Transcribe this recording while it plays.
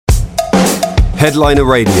Headliner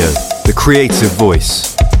Radio, the creative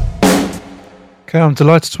voice. Okay, I'm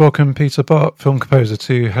delighted to welcome Peter Bart, film composer,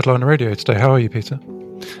 to Headliner Radio today. How are you, Peter?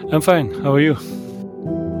 I'm fine. How are you?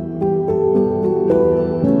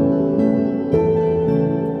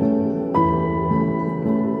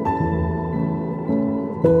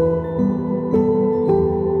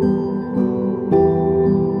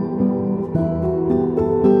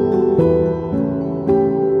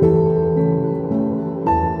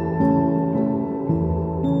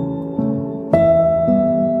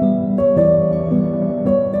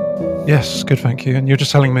 Yes, good, thank you. And you're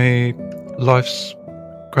just telling me life's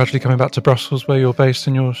gradually coming back to Brussels, where you're based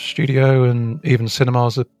in your studio, and even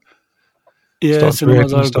cinemas are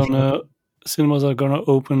cinemas are gonna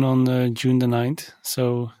open on June the 9th,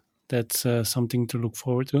 so that's something to look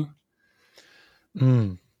forward to.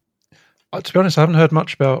 To be honest, I haven't heard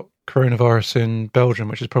much about coronavirus in Belgium,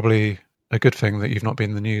 which is probably a good thing that you've not been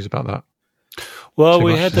in the news about that. Well,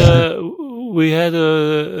 we had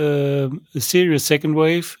a serious second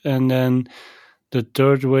wave, and then the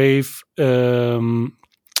third wave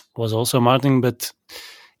was also mounting, but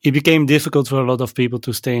it became difficult for a lot of people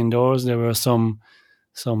to stay indoors. There were some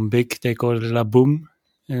big, they call it La Boom,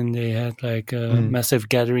 and they had like massive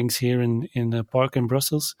gatherings here in a park in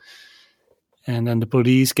Brussels. And then the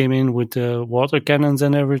police came in with water cannons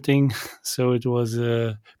and everything. So it was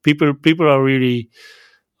people are really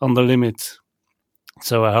on the limit.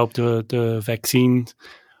 So I hope the vaccine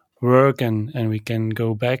work and we can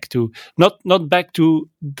go back to not back to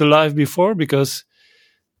the life before, because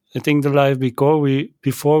I think the life before we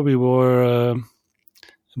were a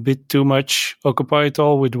bit too much occupied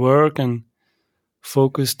all with work and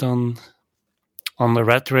focused on the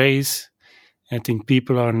rat race. I think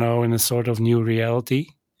people are now in a sort of new reality,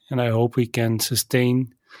 and I hope we can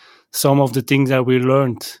sustain some of the things that we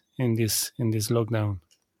learned in this lockdown.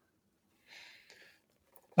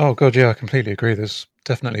 Oh, God, yeah, I completely agree. There's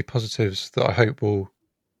definitely positives that I hope will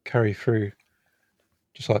carry through,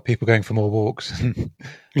 just like people going for more walks and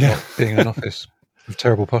not being in an office with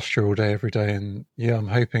terrible posture all day, every day. And yeah,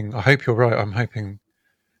 I hope you're right. I'm hoping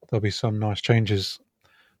there'll be some nice changes,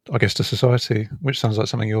 I guess, to society, which sounds like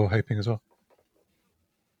something you're hoping as well.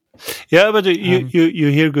 Yeah, but you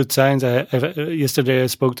hear good signs. Yesterday I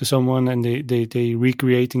spoke to someone, and they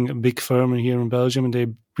recreating a big firm here in Belgium, and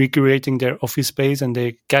they're recreating their office space, and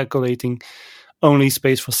they're calculating only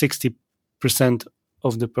space for 60%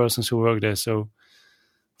 of the persons who work there. So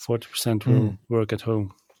 40% will work at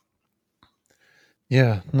home.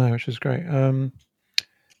 Yeah, no, which is great.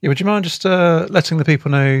 Would you mind just letting the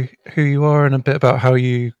people know who you are and a bit about how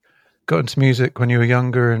you got into music when you were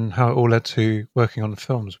younger and how it all led to working on the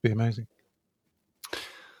films? Would be amazing.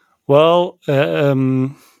 Well,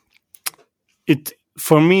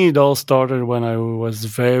 for me it all started when I was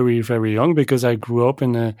very, very young, because I grew up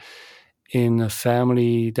in a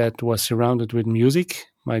family that was surrounded with music.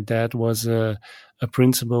 My dad was a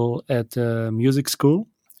principal at a music school,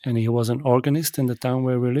 and he was an organist in the town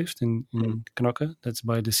where we lived in Knokke. That's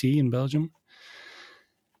by the sea in Belgium.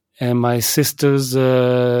 And my sisters,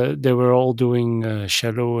 they were all doing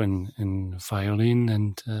cello and violin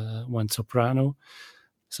and one soprano.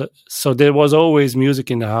 So there was always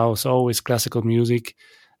music in the house, always classical music.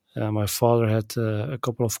 My father had a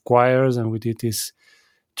couple of choirs, and we did these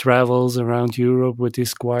travels around Europe with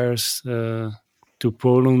these choirs to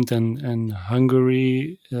Poland and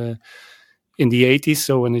Hungary in the 80s.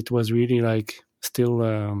 So when it was really like still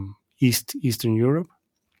Eastern Europe.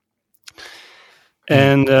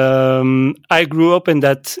 And I grew up in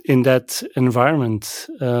that environment.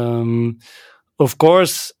 Of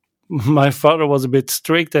course, my father was a bit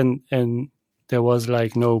strict, and there was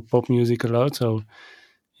like no pop music allowed. So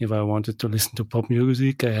if I wanted to listen to pop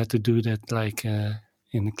music, I had to do that like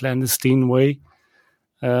in a clandestine way.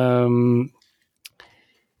 And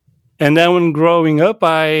then when growing up,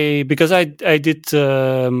 because I did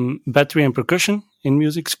battery and percussion in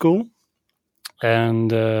music school,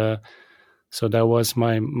 and so that was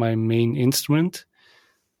my main instrument.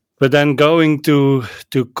 But then going to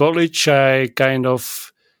college, I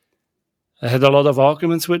had a lot of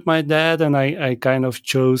arguments with my dad, and I kind of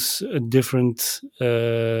chose a different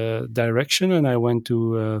direction, and I went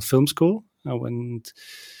to film school. I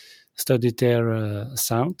studied there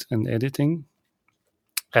sound and editing,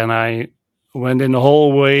 and I went in the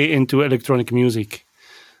whole way into electronic music.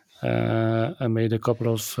 I made a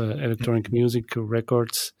couple of electronic music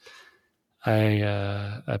records.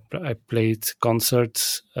 I played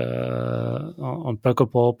concerts on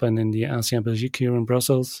Pukkelpop and in the Ancien Belgique here in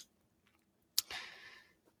Brussels.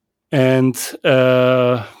 And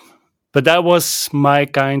but that was my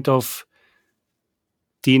kind of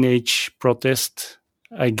teenage protest,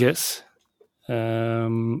 I guess,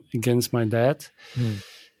 against my dad.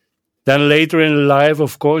 Then later in life,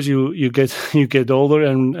 of course, you get older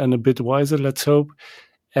and a bit wiser, let's hope.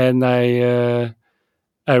 And I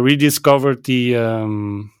rediscovered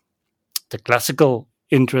the classical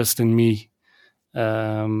interest in me,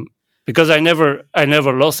 because I never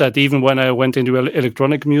lost that. Even when I went into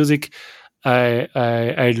electronic music,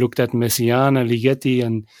 I looked at Messiaen and Ligeti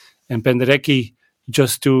and Penderecki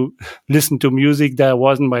just to listen to music that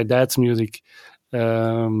wasn't my dad's music.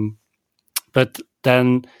 But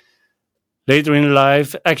then later in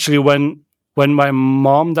life, actually, when my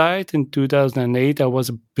mom died in 2008, that was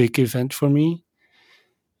a big event for me.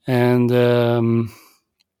 And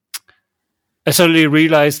I suddenly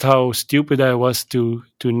realized how stupid I was to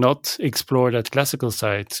not explore that classical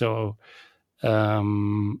side. So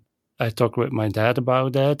I talked with my dad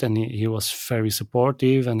about that, and he was very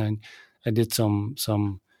supportive. And I did some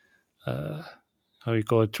how you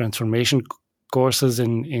call it, transformation courses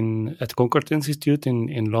at Concord Institute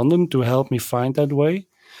in London to help me find that way.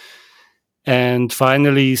 And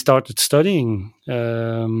finally started studying.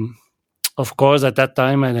 Of course, at that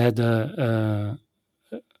time I had a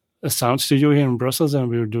sound studio here in Brussels, and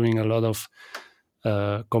we were doing a lot of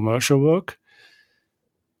commercial work.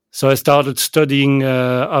 So I started studying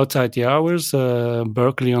outside the hours,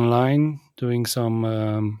 Berklee Online, doing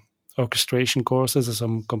some orchestration courses and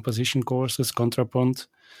some composition courses, contrapunt.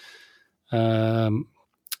 I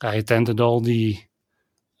attended all the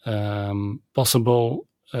possible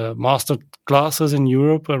master classes in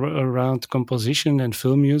Europe around composition and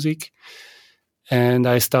film music. And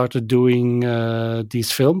I started doing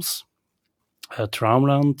these films,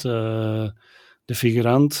 Traumland, De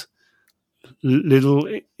Figurant, little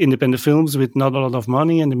independent films with not a lot of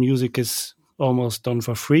money, and the music is almost done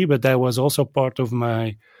for free. But that was also part of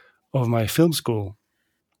my film school,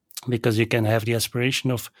 because you can have the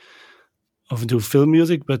aspiration of do film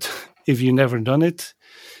music, but if you never done it,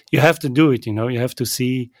 you have to do it. You have to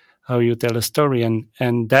see how you tell a story,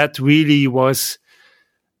 and that really was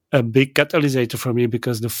a big catalyst for me,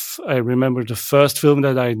 because I remember the first film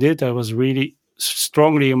that I did, I was really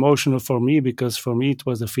strongly emotional for me, because for me it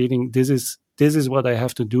was the feeling, this is what I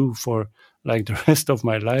have to do for like the rest of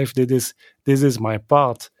my life. This is my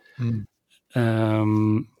path.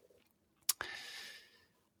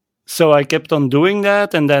 So I kept on doing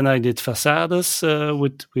that, and then I did Façades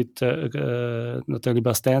with Nathalie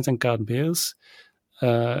Bastijns and Kaat Beers,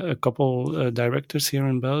 a couple directors here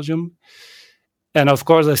in Belgium. And of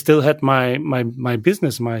course, I still had my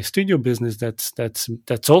business, my studio business.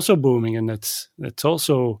 That's also booming, and that's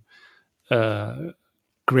also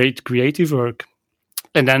great creative work.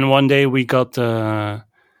 And then one day we got a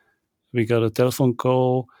telephone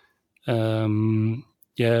call.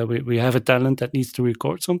 We have a talent that needs to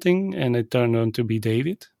record something, and it turned out to be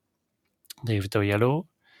David Oyelowo.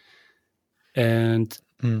 And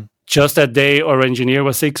just that day, our engineer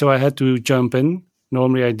was sick, so I had to jump in.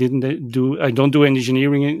 Normally, I don't do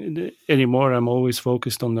engineering anymore. I'm always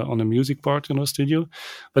focused on the music part in our studio.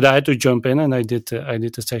 But I had to jump in, and I did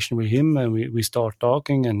a session with him, and we started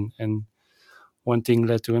talking, and one thing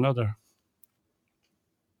led to another.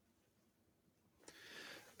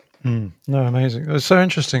 No, amazing. It was so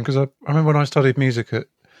interesting, because I remember when I studied music at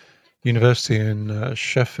university in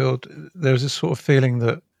Sheffield, there was this sort of feeling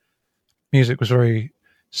that music was very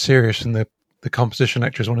serious, and the composition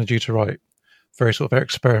lecturers wanted you to write very sort of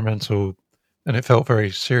experimental, and it felt very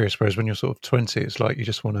serious. Whereas when you're sort of 20, it's like you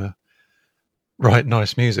just want to write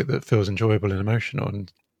nice music that feels enjoyable and emotional. And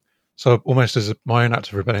so almost as my own act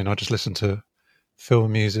of rebellion, I just listened to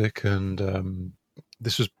film music, and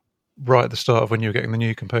this was right at the start of when you were getting the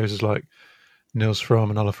new composers like Nils Fromm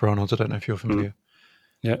and Olafur Arnalds. I don't know if you're familiar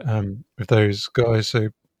with those guys. So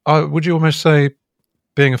would you almost say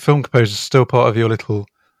being a film composer is still part of your little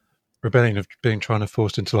rebellion of being trying to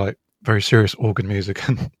forced into like very serious organ music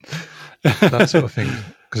and that sort of thing?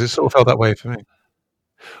 Because it sort of felt that way for me.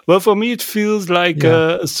 Well, for me, it feels like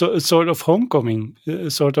a sort of homecoming,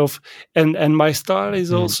 sort of, and my style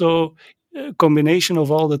is also a combination of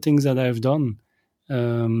all the things that I've done.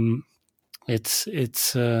 I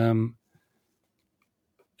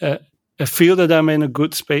feel that I'm in a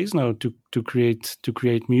good space now to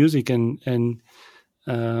create music, and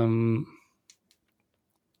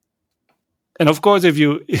of course, if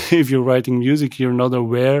you're writing music, you're not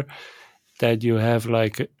aware that you have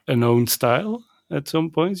like an own style at some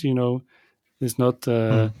points. It's not.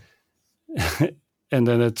 And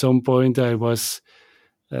then at some point, I was.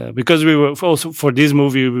 Because we were also, for this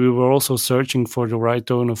movie, we were also searching for the right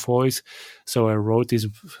tone of voice. So I wrote this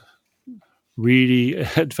really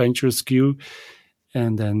adventurous cue.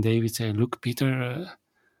 And then David said, "Look, Peter,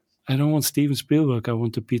 I don't want Steven Spielberg. I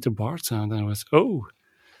want the Peter Bart sound." And I was,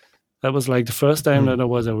 that was like the first time that I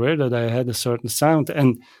was aware that I had a certain sound.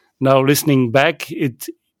 And now listening back, it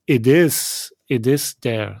is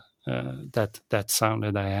there, that sound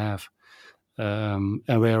that I have, and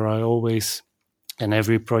where I always, in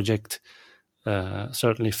every project,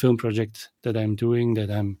 certainly film project that I'm doing,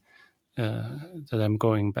 that I'm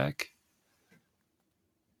going back.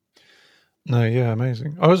 No, yeah,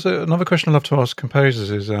 amazing. Another question I love to ask composers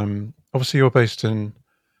is, obviously you're based in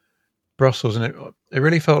Brussels, and it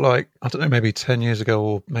really felt like, I don't know, maybe 10 years ago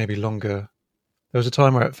or maybe longer, there was a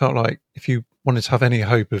time where it felt like if you wanted to have any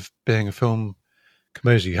hope of being a film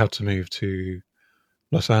composer, you had to move to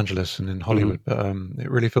Los Angeles and in Hollywood. Mm-hmm. But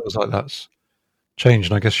it really feels like that's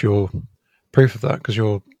changed, and I guess you're proof of that because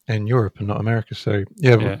you're in Europe and not America. So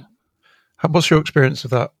yeah. What's your experience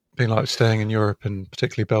of that being like, staying in Europe and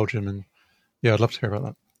particularly Belgium? And yeah, I'd love to hear about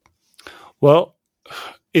that. Well,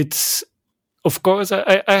 it's, of course,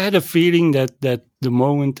 I had a feeling that the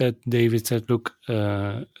moment that David said, "Look,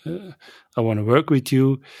 I want to work with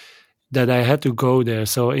you," that I had to go there.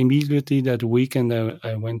 So immediately that weekend,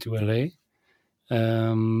 I went to LA,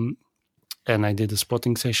 and I did a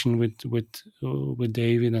spotting session with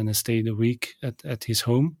David, and I stayed a week at his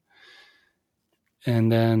home.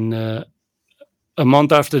 And then a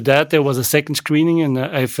month after that, there was a second screening, and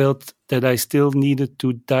I felt that I still needed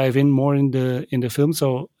to dive in more in the film,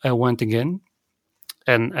 so I went again.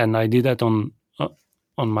 And I did that on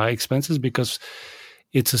my expenses, because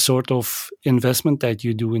it's a sort of investment that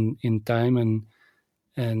you do in time, and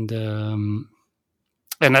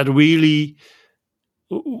that really,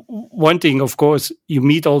 one thing, of course, you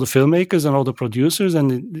meet all the filmmakers and all the producers,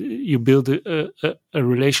 and you build a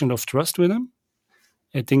relation of trust with them.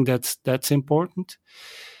 I think that's important.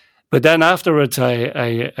 But then afterwards,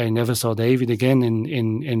 I never saw David again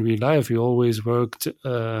in real life. We always worked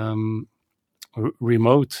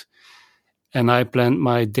remote, and I planned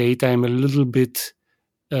my daytime a little bit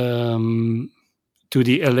to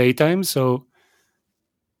the LA time. So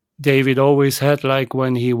David always had, like,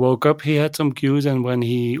 when he woke up, he had some cues, and when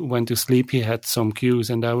he went to sleep, he had some cues,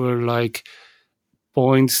 and there were like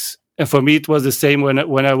points. And for me, it was the same.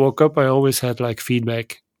 When I woke up, I always had like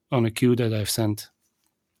feedback on a cue that I've sent.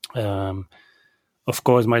 Of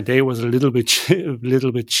course, my day was a little bit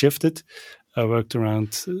shifted. I worked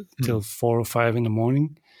around till 4 or 5 in the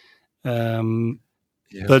morning.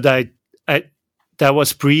 But I that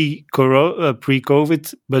was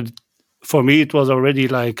pre-COVID. But for me, it was already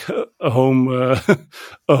like a home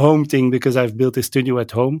thing, because I've built a studio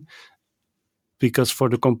at home. Because for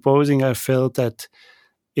the composing, I felt that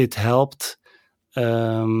it helped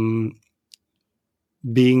being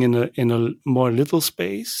in a more little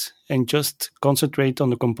space and just concentrate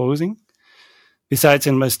on the composing. Besides,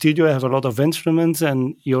 in my studio, I have a lot of instruments,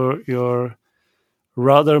 and you're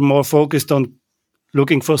rather more focused on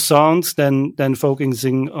looking for sounds than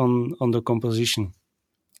focusing on the composition.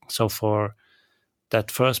 So for that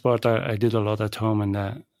first part, I did a lot at home,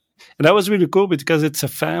 and that was really cool, because it's a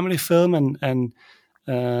family film, and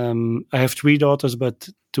I have 3 daughters, but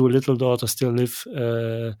 2 little daughters still live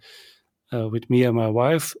with me and my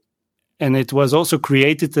wife, and it was also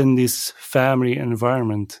created in this family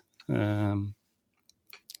environment.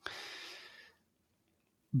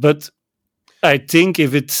 But I think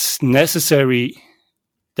if it's necessary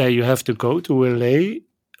that you have to go to LA,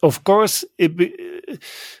 of course,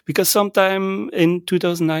 because sometime in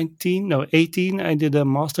 2018, I did a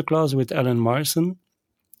masterclass with Alan Marson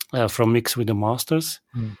from Mix with the Masters.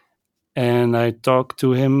 And I talked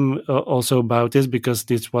to him also about this, because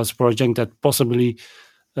this was a project that possibly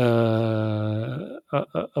I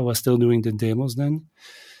was still doing the demos then.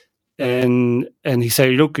 And he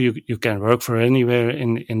said, "Look, you can work for anywhere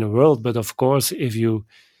in the world, but of course, if you're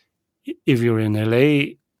in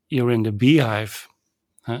LA, you're in the beehive.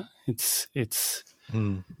 Huh? It's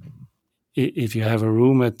if you have a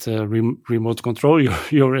room at remote control,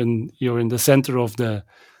 you're in the center of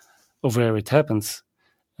where it happens."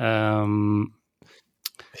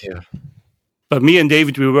 But me and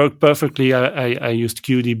David, we worked perfectly. I used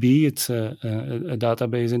QDB. It's a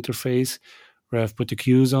database interface where I've put the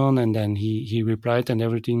cues on, and then he replied, and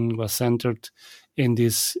everything was centered in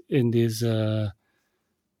this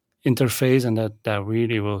interface, and that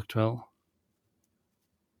really worked well.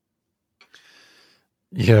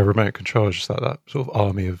 Yeah, remote control is just like that sort of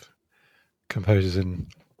army of composers in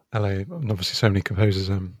LA, and obviously so many composers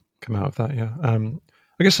come out of that. Yeah.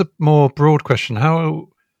 I guess a more broad question: how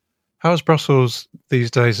is Brussels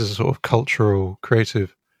these days as a sort of cultural,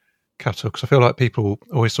 creative capital? Because I feel like people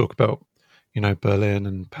always talk about, Berlin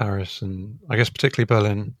and Paris, and I guess particularly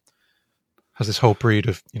Berlin has this whole breed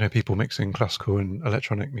of people mixing classical and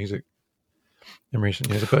electronic music in recent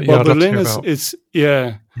years. But yeah, Berlin is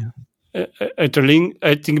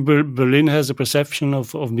I think Berlin has a perception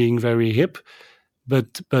of being very hip,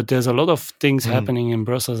 but there's a lot of things happening in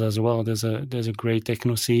Brussels as well. There's a great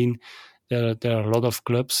techno scene. There are a lot of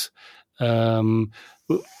clubs.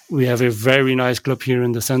 We have a very nice club here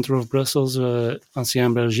in the center of Brussels,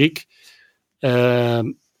 Ancien Belgique,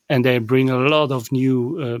 and they bring a lot of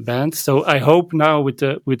new bands. So I hope now with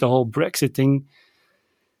the whole Brexit thing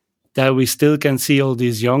that we still can see all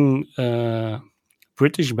these young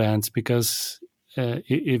British bands, because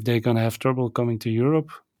if they're gonna have trouble coming to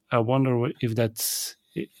Europe, I wonder if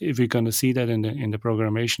we're gonna see that in the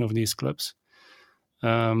programmation of these clubs.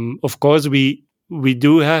 Of course, we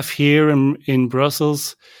do have here in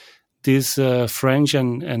Brussels this French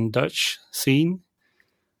and Dutch scene,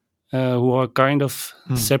 who are kind of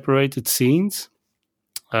separated scenes.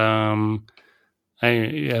 I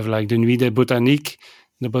have like the Nuit des Botaniques.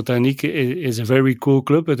 The Botanique is a very cool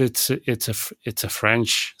club, but it's a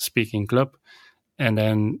French speaking club, and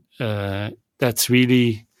then that's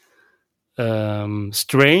really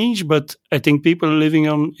strange. But I think people living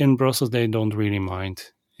in Brussels, they don't really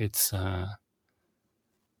mind. It's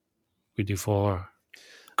we do for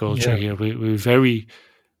culture here. We're very,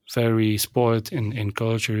 very spoiled in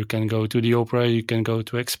culture. You can go to the opera, you can go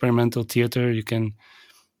to experimental theater,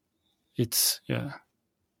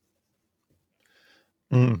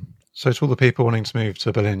 So to all the people wanting to move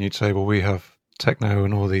to Berlin, you'd say, well, we have techno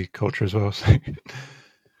and all the culture as well. So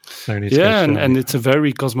no need to go to and it's a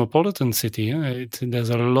very cosmopolitan city. Yeah? There's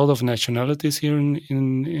a lot of nationalities here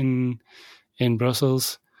in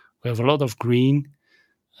Brussels. We have a lot of green,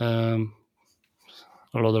 a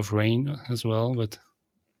lot of rain as well, but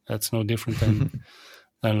that's no different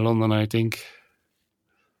than London, I think.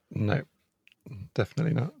 No,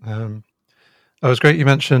 definitely not. It was great you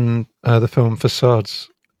mentioned the film Facades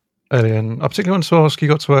earlier, and I particularly wanted to ask, you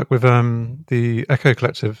got to work with the Echo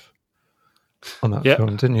Collective on that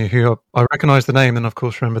film, didn't you? Who I recognise the name, and of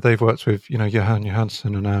course remember they've worked with Johan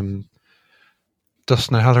Johansson and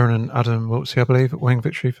Dustin O'Halloran and Adam Wiltsey, I believe, at Wayne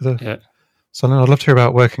Victory for the Sun. I'd love to hear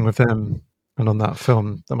about working with them and on that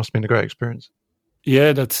film. That must have been a great experience.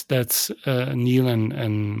 Yeah, that's Neil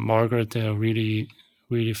and Margaret. They're really,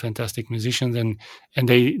 really fantastic musicians, and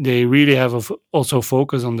they really have also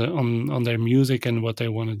focus on their music and what they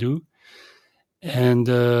want to do. And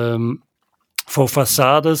for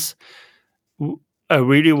Facades, I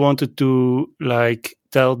really wanted to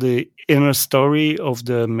tell the inner story of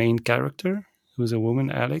the main character, who's a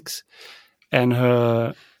woman, Alex, and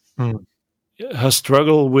her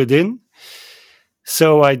struggle within.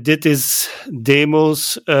 So I did these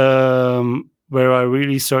demos where I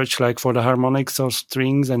really searched for the harmonics or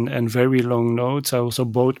strings and very long notes. I also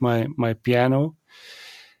bought my piano,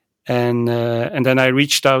 and then I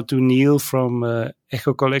reached out to Neil from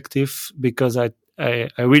Echo Collective, because I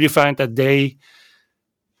really find that they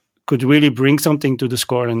could really bring something to the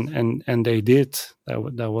score, and they did.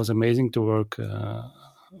 That was amazing to work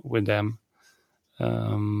with them.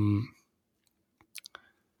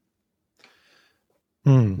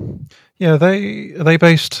 Yeah, are they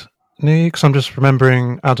based near you? Because I'm just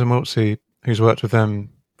remembering Adam Wiltsey, who's worked with them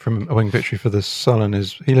from Wayne Victory for the Sullen.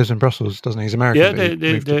 He lives in Brussels, doesn't he? He's American.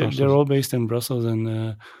 Yeah, they're all based in Brussels,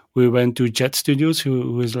 and we went to Jet Studios,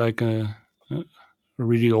 who is like a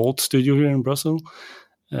really old studio here in Brussels.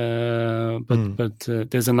 But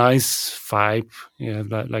there's a nice vibe. You have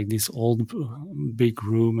like this old big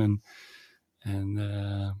room, and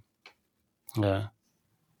yeah.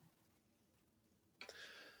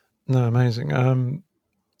 No, amazing.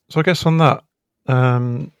 So I guess on that,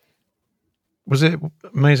 was it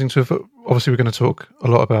amazing to have? Obviously, we're going to talk a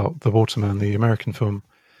lot about The Waterman, the American film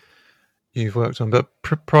you've worked on. But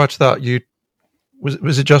prior to that,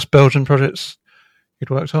 was it just Belgian projects you'd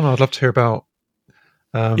worked on? I'd love to hear about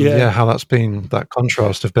how that's been, that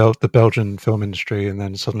contrast of the Belgian film industry and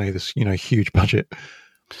then suddenly this huge budget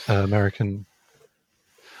American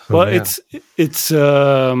film. Well, it's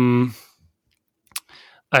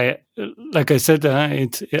like I said,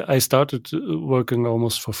 I started working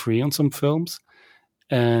almost for free on some films,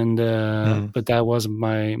 and but that was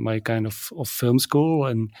my kind of film school,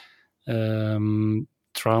 and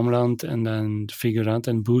Traumland and then Figurant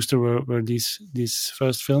and Booster were these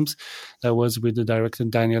first films. That was with the director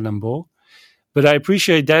Daniel Lambeau. But I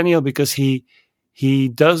appreciate Daniel because he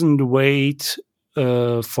doesn't wait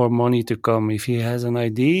for money to come. If he has an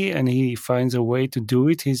idea and he finds a way to do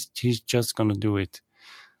it, he's just gonna do it.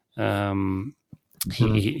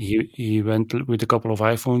 he went with a couple of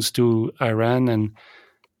iPhones to Iran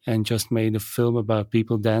and just made a film about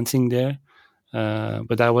people dancing there.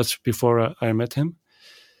 But that was before I met him.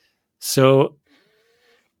 So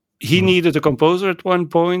he needed a composer at one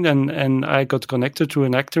point, and I got connected to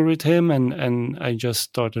an actor with him, and I just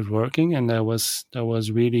started working, and that was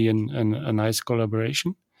really a nice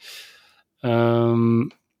collaboration.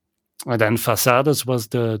 And then Façades was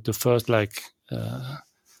the first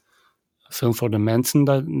film for the Manson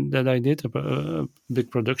that I did, a big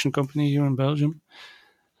production company here in Belgium.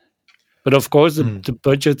 But of course, the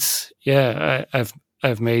budgets. Yeah,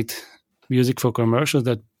 I've made music for commercials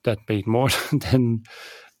that paid more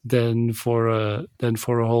than for a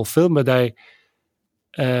whole film. But I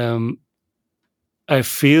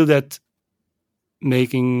feel that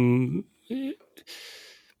making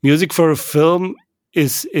music for a film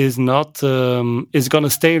is not is going to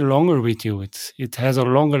stay longer with you. It has a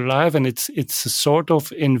longer life, and it's a sort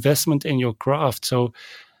of investment in your craft. So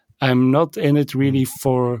I'm not in it really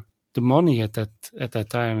for the money at that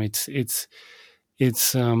time. It's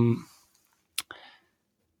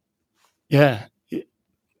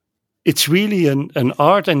really an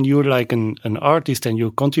art, and you're like an artist, and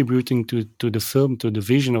you're contributing to the film, to the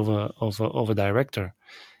vision of a director.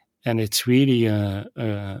 And it's really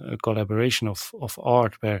a collaboration of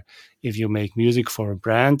art, where if you make music for a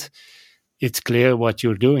brand, it's clear what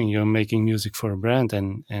you're doing. You're making music for a brand,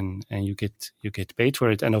 and you get paid for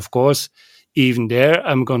it. And of course, even there,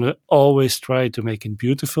 I'm gonna always try to make it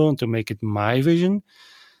beautiful and to make it my vision.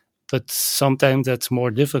 But sometimes that's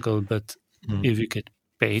more difficult. But if you get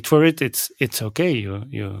paid for it, it's okay. You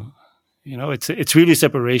know, it's really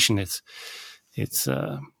separation. It's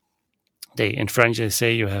in French they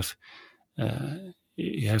say you have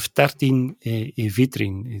 13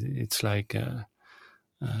 vitrine. It's like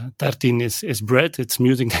 13 is bread. It's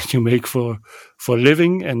music that you make for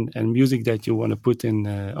living, and music that you want to put in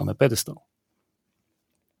on a pedestal.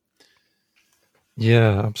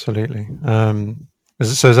 Yeah, absolutely.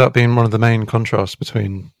 So has that been one of the main contrasts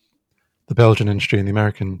between the Belgian industry and the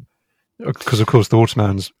American? Because of course the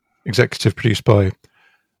Waterman's executive produced by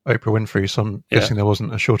Oprah Winfrey, so I'm guessing there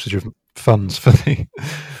wasn't a shortage of funds for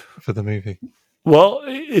the movie. Well,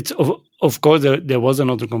 it's of course there was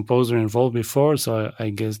another composer involved before, so I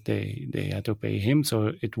guess they had to pay him.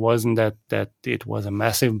 So it wasn't that it was a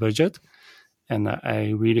massive budget, and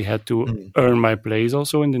I really had to earn my place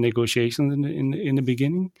also in the negotiations in the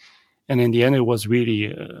beginning. And in the end, it was really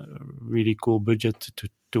a really cool budget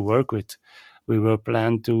to work with. We were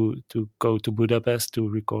planned to go to Budapest to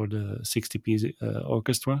record a 60-piece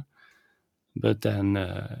orchestra, but then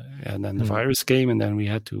the virus came, and then we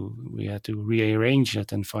had to rearrange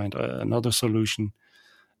it and find another solution.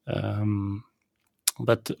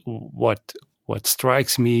 But what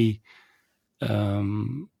strikes me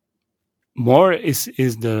more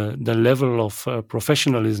is the level of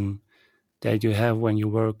professionalism that you have when you're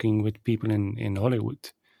working with people in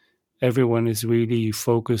Hollywood. Everyone is really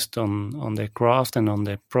focused on their craft and on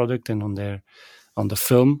their product and on the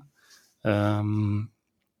film, and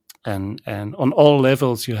on all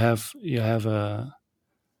levels you have a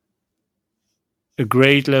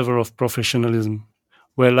great level of professionalism.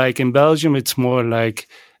 Where like in Belgium, it's more like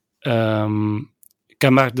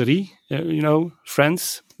camaraderie,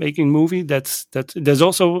 friends making movie. That's there's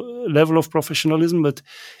also a level of professionalism, but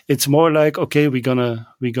it's more like, okay, we're gonna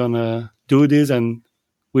do this, and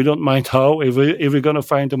we don't mind how. If we're gonna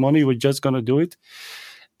find the money, we're just gonna do it.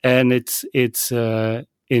 And it's in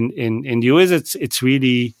the US, it's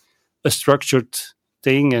really a structured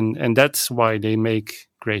thing, and that's why they make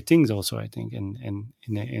great things. Also, I think in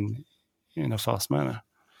a fast manner.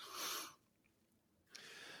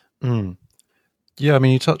 Yeah, I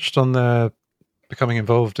mean, you touched on becoming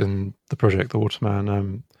involved in the project, The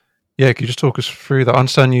Waterman. Could you just talk us through that? I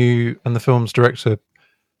understand you and the film's director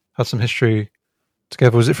had some history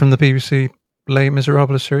together. Was it from the BBC Les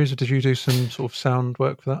Miserables series, or did you do some sort of sound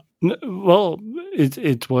work for that? Well,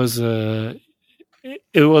 it was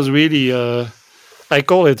really I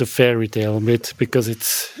call it a fairy tale a bit, because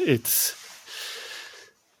it's.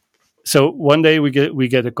 So one day we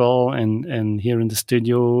get a call and here in the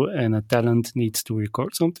studio, and a talent needs to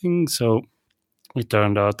record something. So it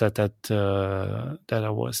turned out that I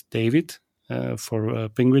was David for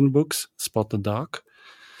Penguin Books, Spot the Dark,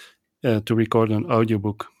 to record an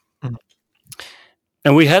audiobook.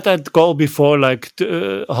 And we had that call before, like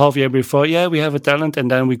half year before. Yeah, we have a talent, and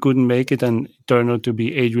then we couldn't make it, and it turned out to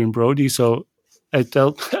be Adrien Brody. So I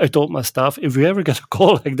told my staff, if we ever get a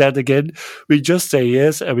call like that again, we just say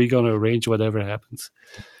yes, and we're gonna arrange whatever happens.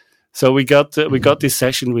 So we got this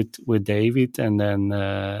session with David, and then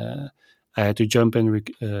I had to jump in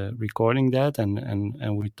recording that,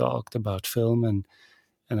 and we talked about film and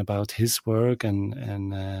about his work and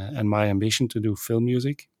my ambition to do film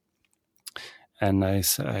music. And I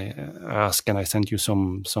asked, can I send you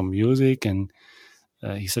some music? And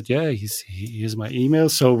he said, yeah, here's my email.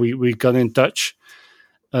 So we got in touch.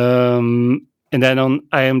 And then on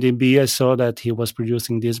IMDb, I saw that he was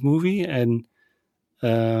producing this movie, and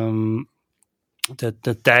the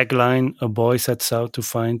tagline, "A boy sets out to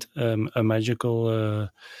find a magical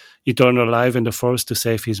eternal life in the forest to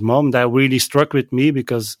save his mom," that really struck with me,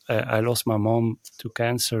 because I lost my mom to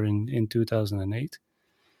cancer in 2008.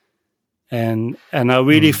 And I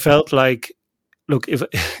really felt like, look,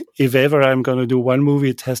 if ever I'm going to do one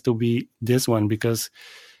movie, it has to be this one, because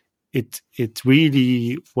it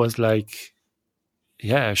really was like,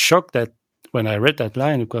 a shock that when I read that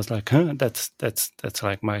line, it was like, that's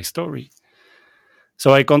like my story.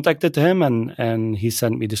 So I contacted him, and he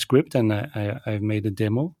sent me the script, and I made a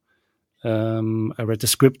demo. I read the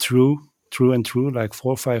script through and through like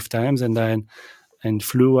 4 or 5 times, and then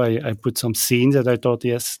Flew, I put some scenes that I thought,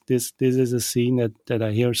 yes, this is a scene that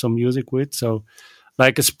I hear some music with. So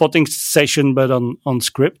like a spotting session, but on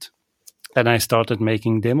script. And I started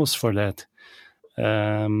making demos for that.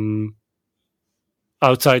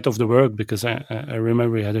 Outside of the work, because I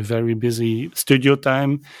remember we had a very busy studio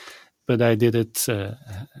time, but I did it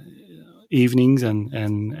evenings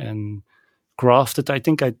and crafted. I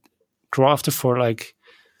think I crafted for like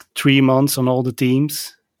 3 months on all the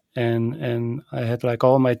themes, and I had like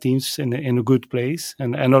all my themes in a good place,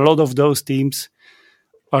 and a lot of those themes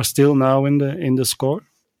are still now in the score.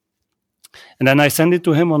 And then I sent it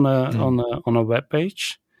to him on a web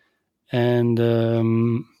page, and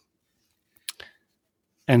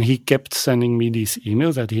he kept sending me these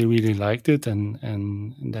emails that he really liked it, and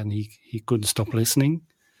then he couldn't stop listening.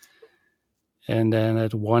 And then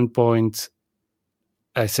at one point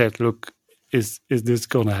I said, look, is this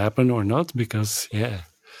going to happen or not? Because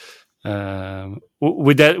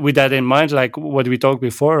with that in mind, like what we talked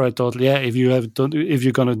before, I thought, if you're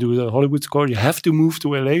going to do the Hollywood score, you have to move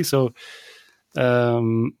to LA. So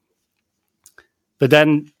but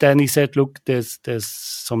then he said, look, there's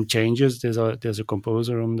some changes. There's a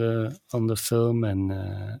composer on the film,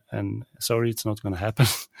 and sorry, it's not going to happen.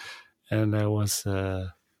 And that was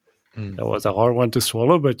a hard one to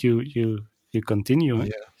swallow, but you continue.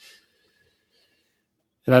 Yeah.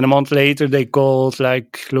 And then a month later, they called,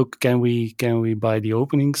 like, look, can we buy the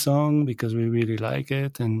opening song, because we really like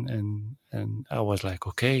it? And I was like,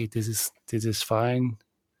 okay, this is fine.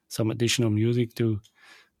 Some additional music to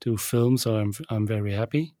film, so I'm very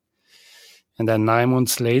happy. And then 9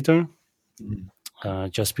 months later,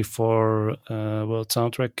 just before World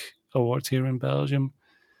Soundtrack Awards here in Belgium,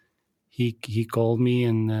 he called me,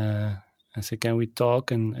 and I said, can we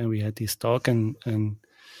talk? And we had this talk, and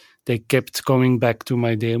they kept coming back to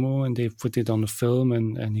my demo, and they put it on the film,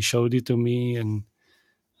 and he showed it to me, and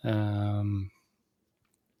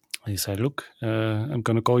he said, look, I'm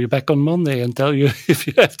going to call you back on Monday and tell you if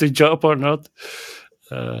you have the job or not.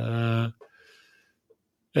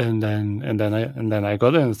 And then I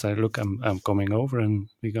got it and said, look, I'm coming over, and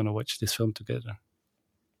we're going to watch this film together.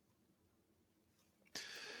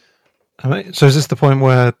 So is this the point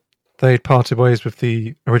where they parted ways with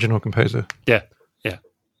the original composer? Yeah.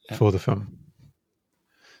 For the film.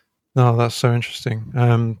 No, that's so interesting.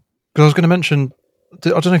 Because I was going to mention, I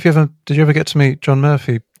don't know if did you ever get to meet John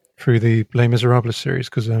Murphy through the Les Miserables series?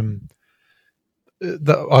 Because I've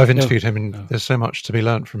interviewed him, and there's so much to be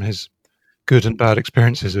learned from his good and bad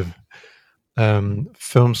experiences of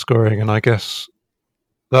film scoring. And I guess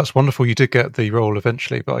that's wonderful. You did get the role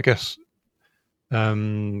eventually, but I guess it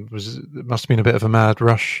must have been a bit of a mad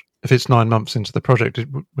rush. If it's 9 months into the project,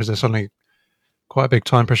 was there suddenly quite a big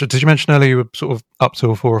time pressure? Did you mention earlier you were sort of up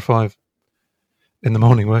till 4 or 5 in the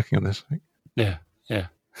morning working on this? Yeah.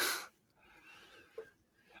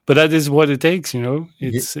 But that is what it takes,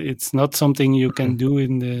 It's not something you can do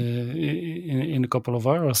in a couple of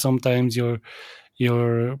hours. Sometimes you're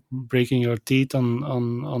breaking your teeth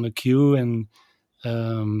on a cue, and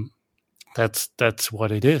that's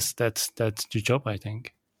what it is. That's the job, I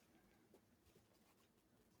think.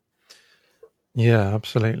 Yeah,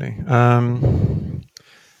 absolutely.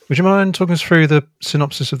 Would you mind talking us through the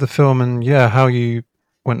synopsis of the film, and how you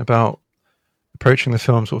went about approaching the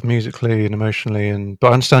film sort of musically and emotionally?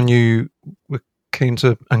 But I understand you were keen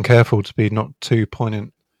to and careful to be not too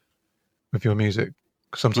poignant with your music.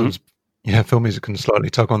 Sometimes, film music can slightly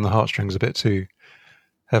tug on the heartstrings a bit too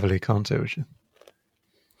heavily, can't it?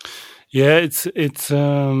 Yeah, it's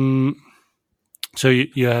so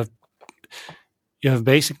you have have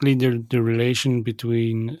basically the relation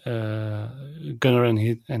between Gunnar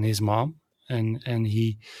and his mom, and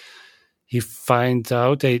he finds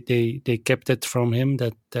out they kept it from him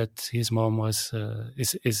that his mom was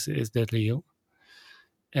is deadly ill,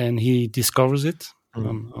 and he discovers it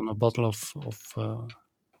on a bottle of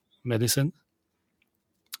medicine,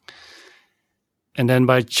 and then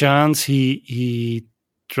by chance he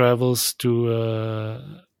travels to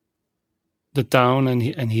the town,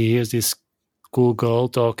 and he hears this cool girl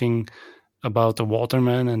talking about the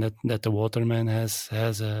waterman, and that the waterman has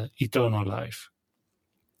a eternal life.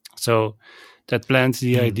 So that plants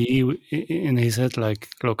the idea in his head, like,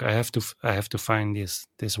 look, I have to find this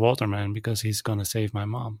waterman because he's gonna save my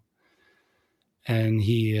mom. And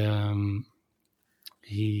he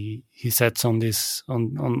sets on this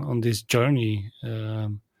journey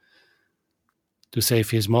to save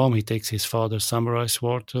his mom. He takes his father's samurai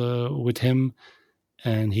sword with him,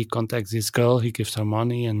 and he contacts this girl. He gives her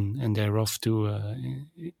money, and they're off to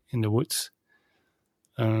in the woods.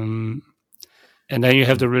 And then you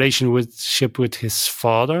have the relationship with his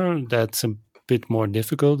father. That's a bit more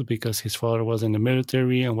difficult because his father was in the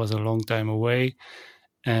military and was a long time away,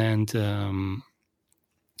 and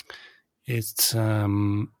it's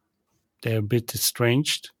they're a bit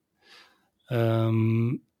estranged.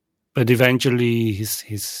 But eventually,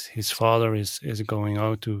 his father is going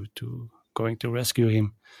out to rescue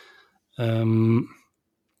him.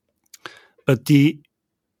 But the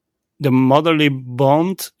motherly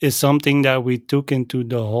bond is something that we took into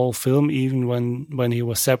the whole film, even when he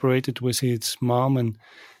was separated with his mom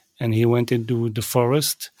and he went into the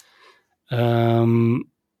forest. Me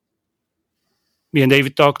and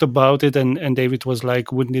David talked about it, and David was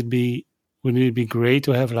like, wouldn't it be great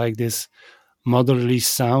to have like this motherly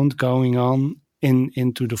sound going on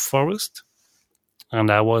into the forest? And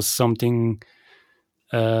that was something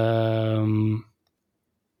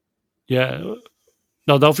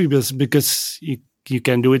not obvious because you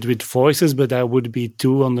can do it with voices, but that would be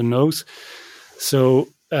too on the nose. So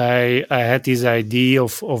I had this idea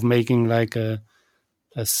of making like a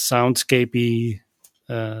soundscapey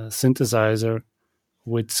synthesizer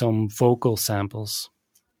with some vocal samples.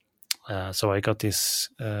 So I got this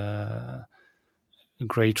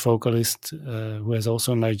great vocalist who has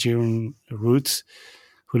also Nigerian roots,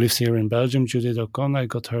 who lives here in Belgium, Judith O'Connor. I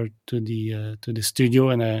got her to the studio,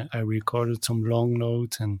 and I recorded some long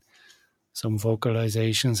notes and some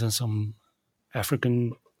vocalizations and some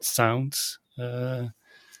African sounds that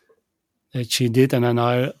she did, and then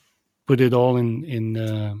I put it all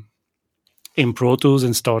in Pro Tools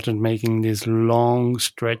and started making these long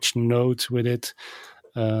stretch notes with it,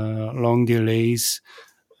 long delays,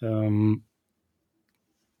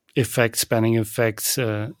 spanning effects,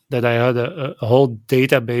 that I had a whole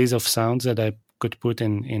database of sounds that I could put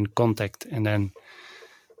in Kontakt. And then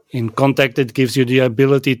in Kontakt, it gives you the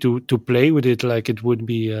ability to play with it like it would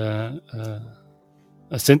be a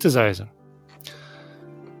synthesizer.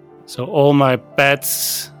 So all my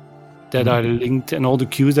pads that are linked and all the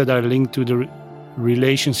cues that are linked to the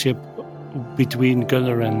relationship between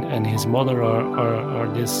Gunnar and his mother are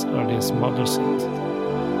this mother synth.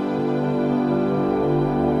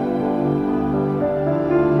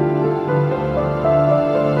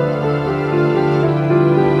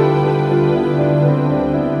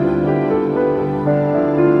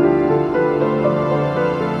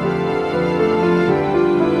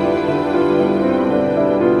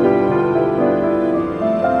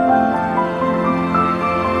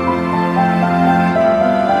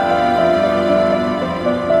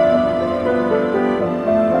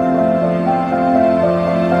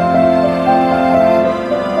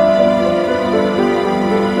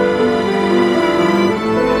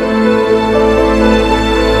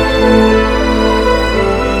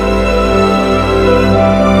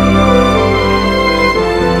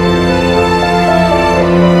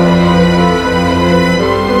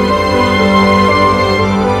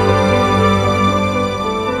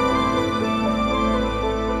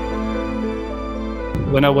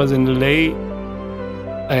 When I was in LA,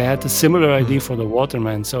 I had a similar idea for the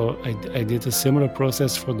Waterman, so I did a similar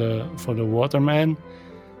process for the Waterman,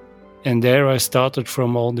 and there I started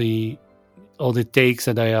from all the takes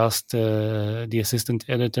that I asked the assistant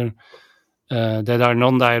editor that are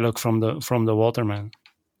non-dialogue from the Waterman.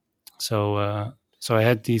 So I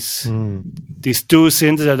had these two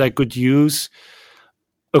synths that I could use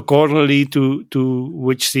accordingly to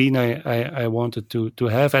which scene I wanted to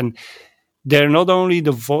have. And they're not only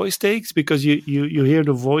the voice takes, because you hear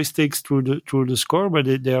the voice takes through the score, but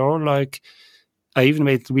they're all like, I even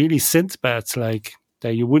made really synth pads like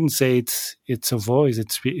that. You wouldn't say it's a voice.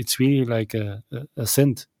 It's really like a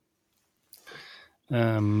synth.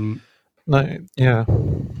 No, yeah,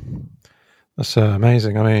 that's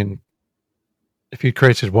amazing. I mean, if you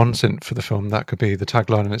created one synth for the film, that could be the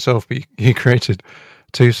tagline in itself. But you created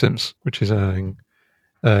two synths, which is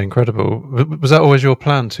incredible. Was that always your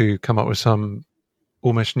plan to come up with some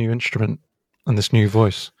almost new instrument and this new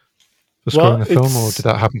voice for scoring the film, or did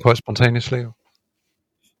that happen quite spontaneously?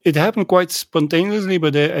 It happened quite spontaneously,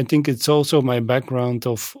 but I think it's also my background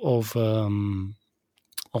of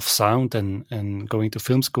sound and going to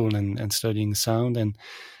film school and studying sound. And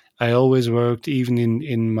I always worked, even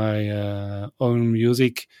in my own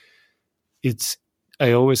music.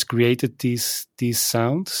 I always created these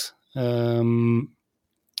sounds, and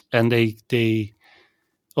they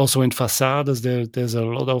also in Facades. There's a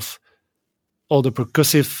lot of all the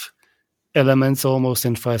percussive elements almost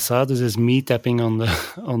in Facades is me tapping on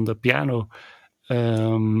the piano,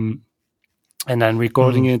 and then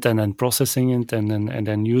recording it and then processing it and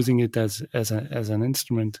then using it as an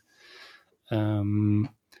instrument.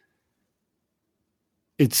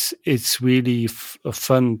 It's really a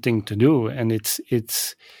fun thing to do, and it's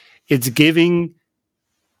giving.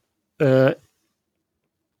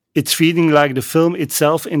 It's feeding like the film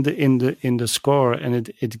itself in the score, and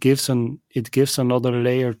it gives another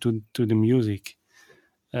layer to the music.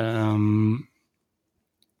 And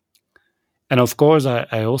of course,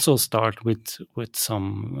 I also start with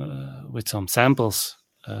some samples,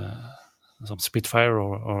 some Spitfire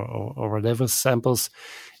or whatever samples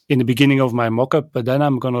in the beginning of my mock-up. But then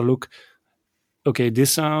I'm gonna look, okay,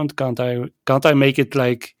 this sound, can't I make it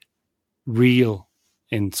like real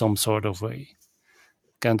in some sort of way?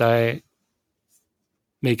 Can't I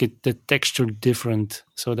make it the texture different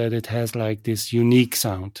so that it has like this unique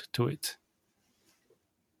sound to it?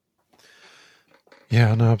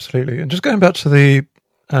 Yeah, no, absolutely. And just going back to the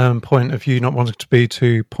point of you not wanting to be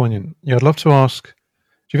too poignant, yeah, I'd love to ask,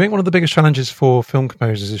 do you think one of the biggest challenges for film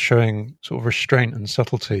composers is showing sort of restraint and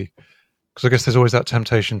subtlety? Because I guess there's always that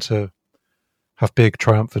temptation to have big,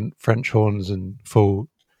 triumphant French horns and full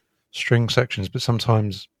string sections, but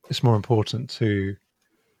sometimes it's more important to...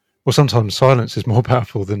 Well, sometimes silence is more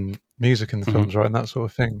powerful than music in the films, right? And that sort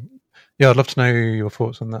of thing. Yeah, I'd love to know your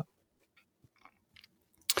thoughts on that.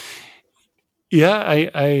 Yeah,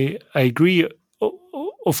 I agree.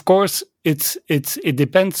 Of course, it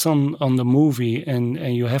depends on the movie, and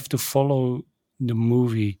you have to follow the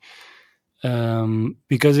movie,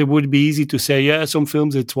 because it would be easy to say, yeah, some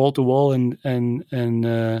films it's wall to wall and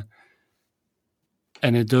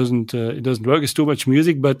it doesn't work. It's too much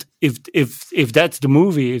music. But if that's the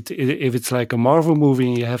movie, if it's like a Marvel movie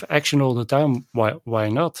and you have action all the time, why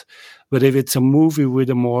not? But if it's a movie with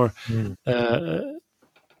a more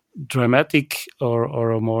dramatic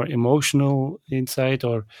or a more emotional insight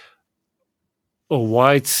or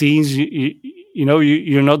wide scenes,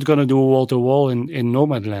 you're not going to do wall to wall in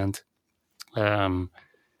Nomadland,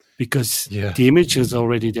 because the image is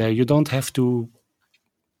already there. You don't have to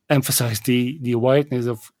emphasize the whiteness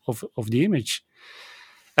of the image.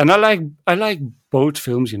 And I like both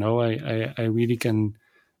films. I really can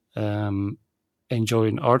enjoy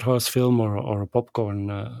an art house film or a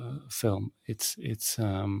popcorn film. It's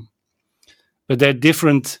but they're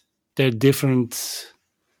different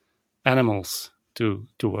animals to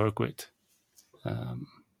work with.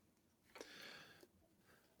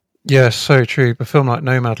 Yeah, so true. A film like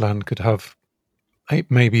Nomadland could have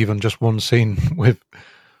maybe even just one scene with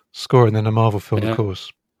score, and then a Marvel film, of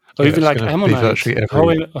course. Or even like Ammonite.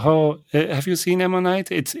 How have you seen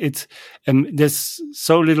Ammonite? It's there's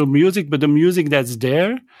so little music, but the music that's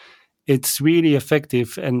there, it's really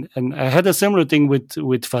effective. And I had a similar thing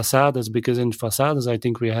with Facades, because in Facades I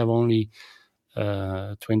think we have only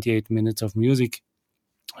 28 minutes of music,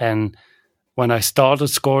 and when I started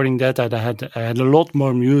scoring that, I had a lot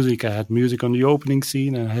more music. I had music on the opening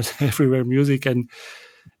scene, and I had everywhere music. And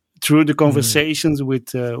through the conversations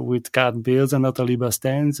with Kat Bales and Nathalie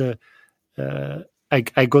Bastens,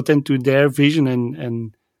 I got into their vision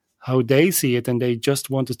and how they see it, and they just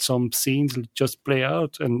wanted some scenes just play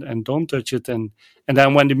out and don't touch it. And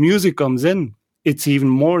then when the music comes in, it's even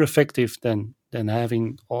more effective than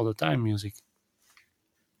having all the time music.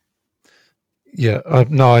 Yeah,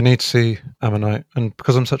 I need to see Ammonite, and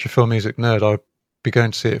because I'm such a film music nerd, I'd be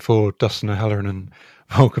going to see it for Dustin O'Halloran and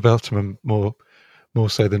Volker Beltman more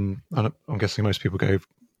so than I'm guessing most people go to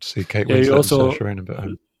see Kate Winslet. You also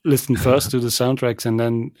listen first to the soundtracks and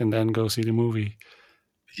then go see the movie.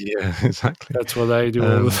 Yeah, exactly. That's what I do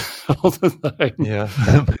all the time. Yeah,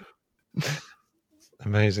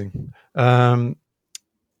 amazing.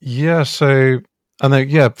 Yeah, so and then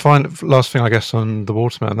last thing I guess on The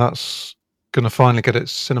Waterman, that's going to finally get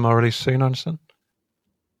its cinema release soon, I understand.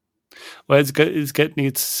 Well, it's getting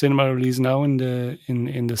its cinema release now in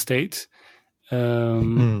the States.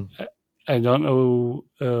 I don't know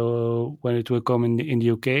when it will come in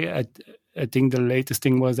the UK. I think the latest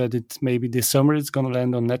thing was that it maybe this summer it's going to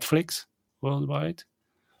land on Netflix worldwide.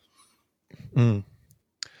 And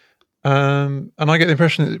I get the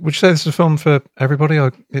impression that, would you say this is a film for everybody?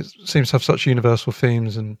 It seems to have such universal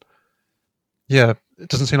themes, and yeah, it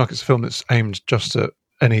doesn't seem like it's a film that's aimed just at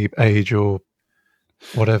any age or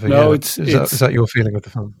whatever. No, is that your feeling of the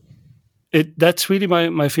film? That's really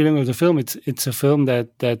my feeling of the film. It's a film that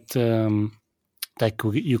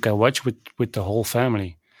you can watch with the whole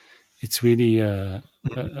family. It's really a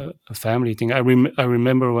family thing. I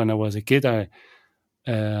remember when I was a kid,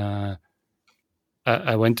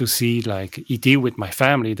 I went to see like E.T. with my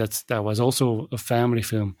family. That was also a family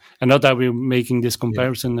film, and not that we're making this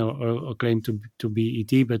comparison or claim to be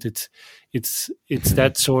E.T., but it's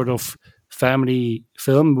that sort of family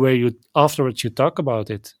film where you afterwards you talk about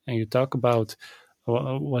it and you talk about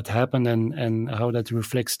what happened and how that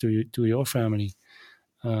reflects to your family.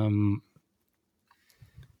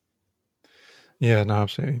 Yeah, no,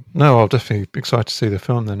 absolutely. No, I'll definitely be excited to see the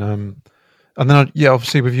film then. And then,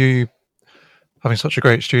 obviously with you having such a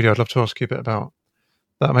great studio, I'd love to ask you a bit about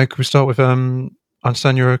that. Maybe could we start with, I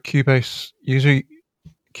understand you're a Cubase user,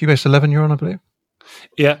 Cubase 11 you're on, I believe?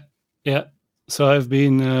 Yeah. So I've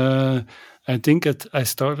been, I think I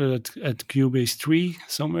started at Cubase 3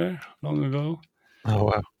 somewhere long ago. Oh,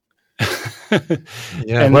 wow.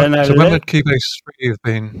 Yeah. And when would Cubase 3 have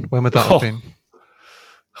been? When would that have been?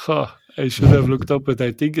 I should have looked up, but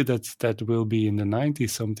I think that will be in the 90s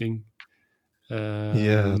something.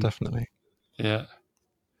 Yeah, definitely. Yeah.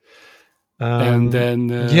 And then...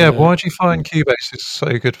 why do you find Cubase is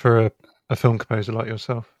so good for a film composer like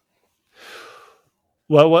yourself?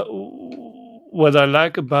 Well, what I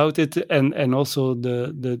like about it, and also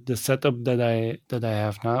the setup that I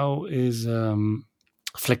have now is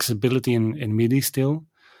flexibility in MIDI still.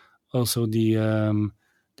 Also the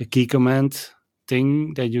key command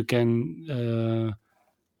thing that you can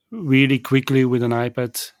really quickly with an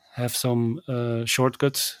iPad have some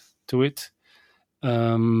shortcuts to it.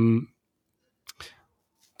 The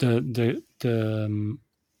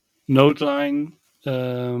note line,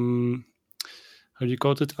 how do you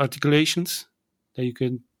call it? Articulations that you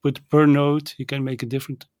can put per note. You can make a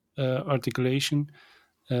different articulation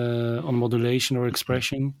on modulation or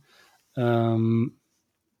expression. And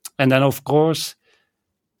then, of course,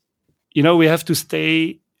 we have to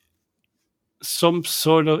stay some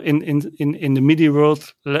sort of in the MIDI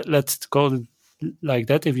world. Let's call it like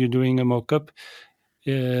that. If you're doing a mock-up,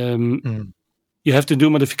 you have to do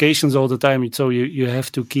modifications all the time. So you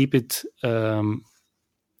have to keep it in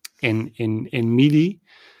MIDI,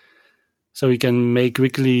 so you can make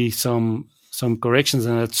quickly some corrections.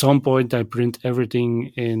 And at some point, I print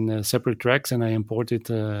everything in separate tracks and I import it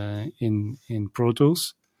in Pro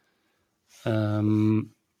Tools.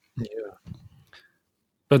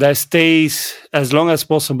 But I stay as long as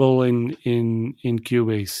possible in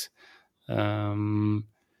Cubase.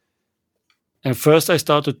 And first I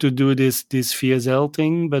started to do this VSL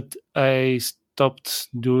thing, but I stopped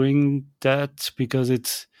doing that because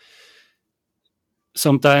it's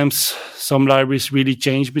sometimes some libraries really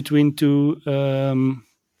change between two. And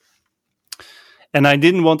I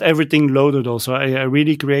didn't want everything loaded also. I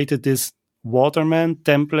really created this Waterman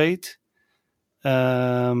template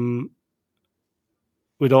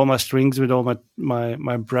with all my strings, with all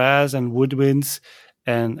my brass and woodwinds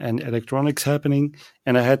and electronics happening.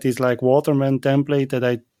 And I had this like Waterman template that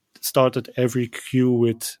I started every cue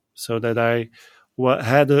with, so that I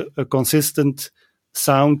had a consistent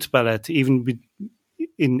sound palette, even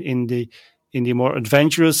in the more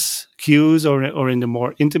adventurous cues or in the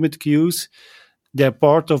more intimate cues. They're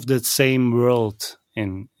part of the same world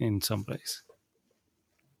in some place.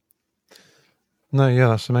 No, yeah,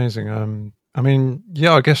 that's amazing. I mean,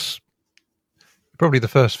 yeah, I guess probably the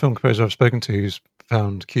first film composer I've spoken to who's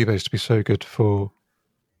found Cubase to be so good for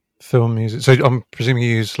film music. So I'm presuming you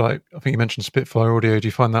use, like, I think you mentioned Spitfire Audio. Do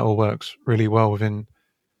you find that all works really well within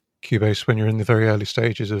Cubase when you're in the very early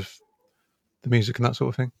stages of the music and that sort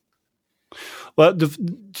of thing? Well,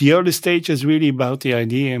 the early stage is really about the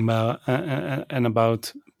idea and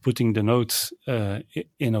about putting the notes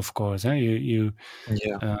in, of course.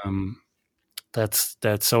 That's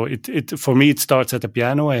so it for me, it starts at the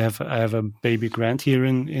piano. I have a Baby Grand here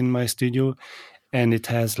in my studio, and it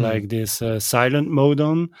has like this silent mode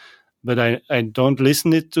on, but I don't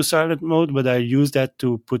listen it to silent mode, but I use that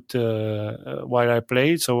to put while I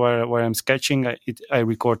play. So while I'm sketching, I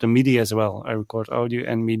record the MIDI as well. I record audio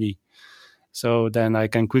and MIDI, So then I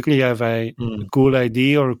can quickly have a cool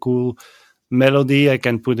idea or a cool melody. I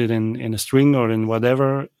can put it in a string or in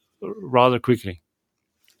whatever rather quickly.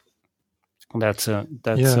 That's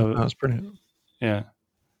brilliant. Yeah.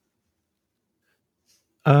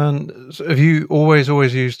 And so have you always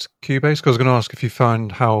used Cubase? Because I was going to ask if you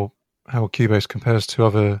find how Cubase compares to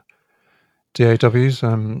other DAWs.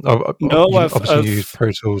 No, I've used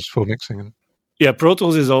Pro Tools for mixing. Yeah, Pro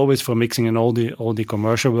Tools is always for mixing, and all the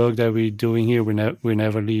commercial work that we're doing here, we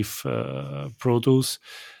never leave Pro Tools.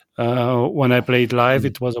 When I played live,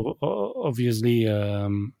 it was obviously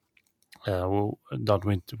done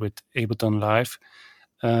with Ableton Live.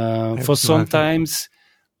 For sometimes,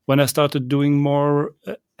 when I started doing more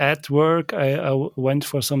ad work, I went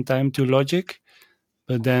for some time to Logic.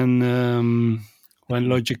 But then when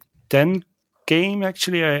Logic 10 came,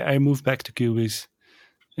 actually, I moved back to Cubase.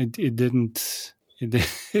 It didn't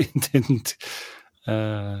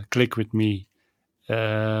click with me.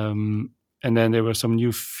 And then there were some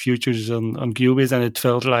new features on Cubase, and it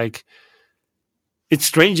felt like it's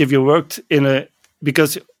strange if you worked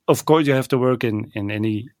because of course you have to work in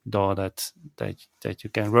any DAW that you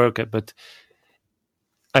can work at, but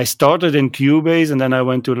I started in Cubase and then I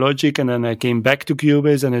went to Logic and then I came back to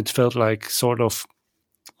Cubase, and it felt like sort of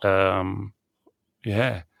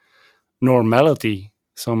normality.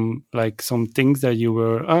 Some things that you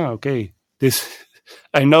were okay, this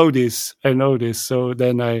I know this. So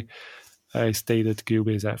then I stayed at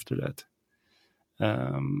Cubase after that.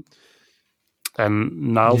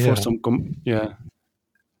 And now for some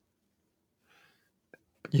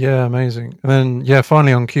yeah, amazing. And then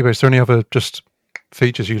finally on Cubase, are there any other just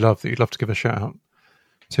features you love that you'd love to give a shout out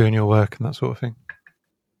to in your work and that sort of thing?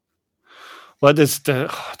 Well, there's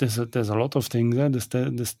a lot of things.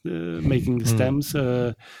 Making the stems,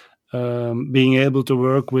 being able to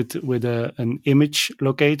work with an image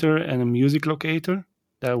locator and a music locator,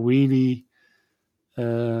 that really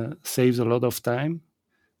saves a lot of time,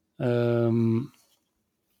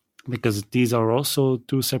 because these are also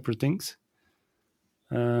two separate things.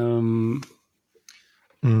 Amazing.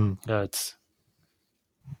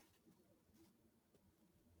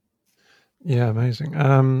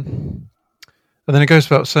 And then it goes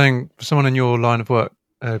without saying, for someone in your line of work,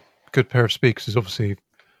 a good pair of speakers is obviously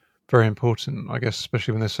very important, I guess,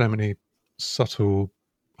 especially when there's so many subtle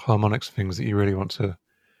harmonics and things that you really want to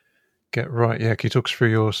get right. Yeah, can you talk us through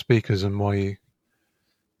your speakers and why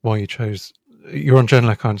you chose? You're on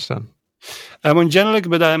Genelec, I understand. I'm on Genelec,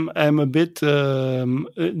 but I'm a bit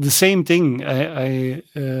the same thing. I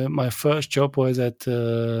my first job was at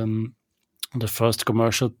the first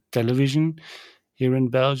commercial television here in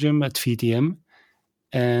Belgium at VTM,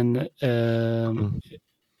 and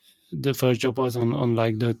the first job was on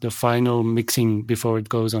like the final mixing before it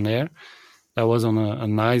goes on air. That was on a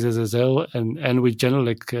nice SSL and with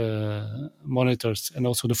Genelec monitors, and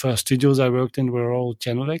also the first studios I worked in were all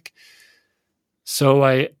Genelec. So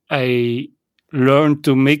I learned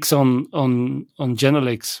to mix on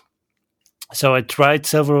Genelecs. So I tried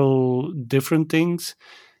several different things,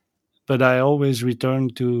 but I always return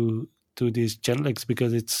to these Genelecs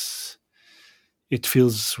because it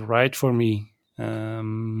feels right for me.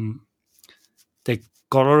 They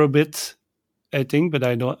color a bit, I think, but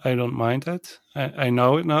I don't mind that. I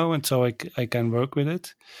know it now, and so I can work with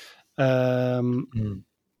it.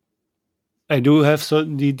 I do have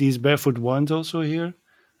these barefoot ones also here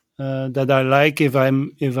that I like if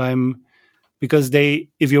I'm because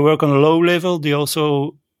if you work on a low level, they're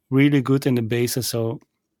also really good in the basses. So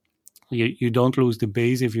you don't lose the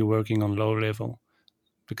bass if you're working on low level,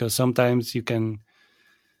 because sometimes you can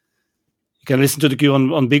listen to the cue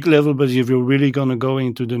on big level, but if you're really gonna go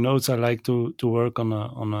into the notes, I like to work on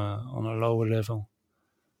a lower level.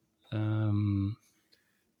 And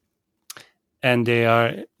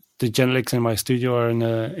the Genelecs in my studio are in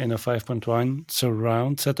a 5.1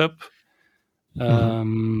 surround setup. I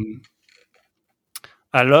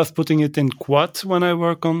love putting it in quad when I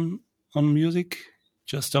work on music.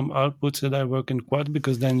 Just some outputs that I work in quad,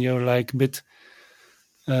 because then you're like a bit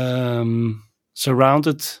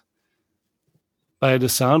surrounded by the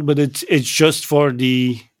sound, but it's just for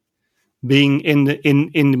the being in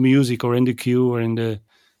the music or in the cue or in the.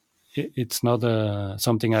 It's not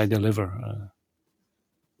something I deliver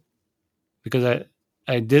because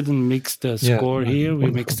I didn't mix the score here.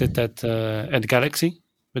 We mixed it at Galaxy,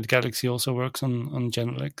 but Galaxy also works on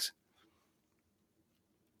Genelecs.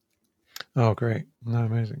 Oh, great! No,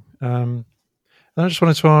 amazing. And I just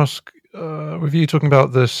wanted to ask, with you talking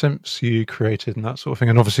about the synths you created and that sort of thing,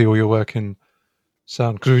 and obviously all your work in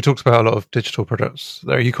sound, because we talked about a lot of digital products.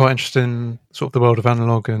 Are you quite interested in sort of the world of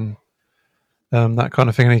analog and that kind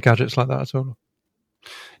of thing? Any gadgets like that at all?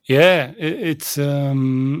 Yeah, it's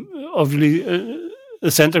obviously the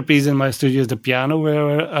centerpiece in my studio is the piano,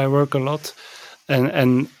 where I work a lot,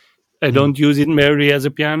 and I don't use it merely as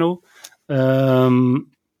a piano. But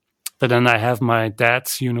then I have my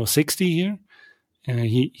dad's Uno 60 here.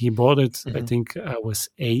 He bought it, I think I was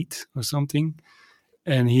 8 or something.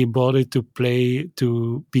 And he bought it to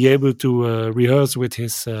be able to rehearse with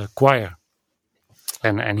his choir.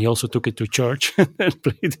 And he also took it to church and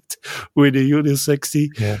played it with the Uno 60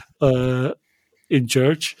 in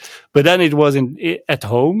church. But then it was at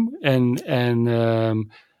home, and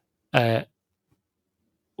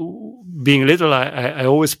being little, I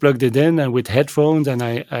always plugged it in and with headphones, and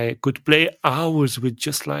I could play hours with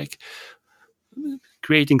just like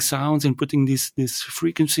creating sounds and putting this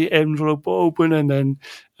frequency envelope open, and then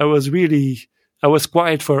I was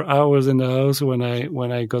quiet for hours in the house when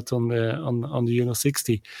I got on the Uno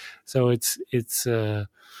 60. So it's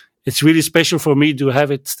really special for me to have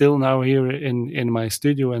it still now here in my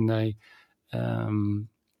studio, and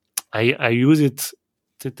I use it.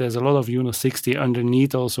 There's a lot of Uno 60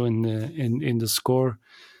 underneath also in the score.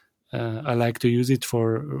 I like to use it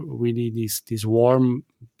for really these warm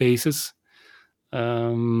basses.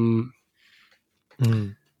 And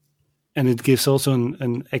it gives also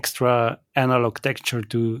an extra analog texture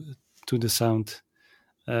to the sound.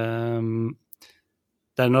 Another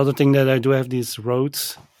thing that I do have these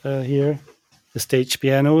Rhodes here, the stage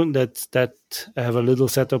piano that I have a little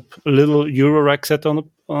Eurorack set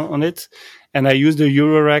on it, and I use the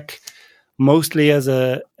Eurorack mostly as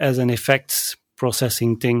an effects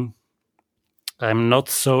processing thing. I'm not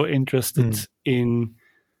so interested in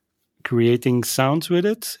creating sounds with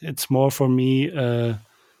it. It's more for me a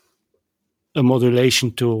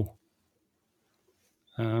modulation tool.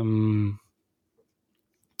 And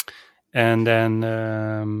then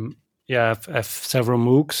I have several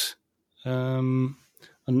Moogs, and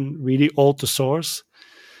really all to source.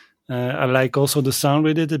 I like also the sound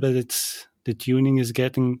with it, but the tuning is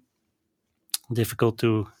getting difficult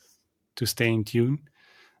to stay in tune.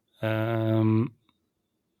 But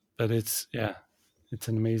it's an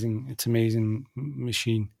amazing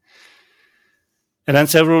machine. And then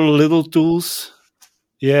several little tools.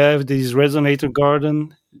 Yeah, I have this Resonator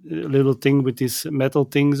Garden, little thing with these metal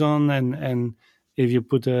things on, and if you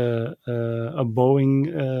put a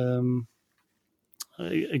bowing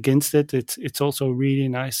against it, it's also a really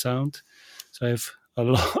nice sound. So I have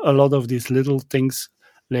a lot of these little things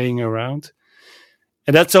laying around.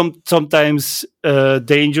 And that's sometimes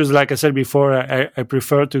dangerous. Like I said before, I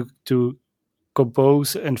prefer to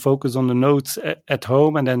compose and focus on the notes at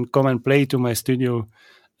home, and then come and play to my studio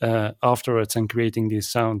afterwards and creating these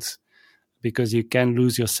sounds, because you can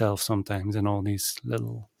lose yourself sometimes in all these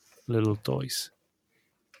little toys.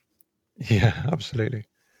 Yeah, absolutely.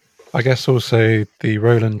 I guess also the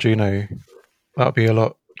Roland Juno, that'd be a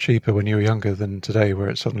lot cheaper when you were younger than today, where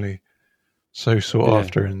it's suddenly so sought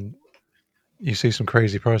after, and you see some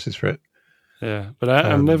crazy prices for it. Yeah, but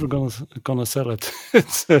I'm never gonna sell it.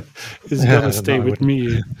 It's gonna stay with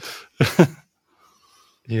me.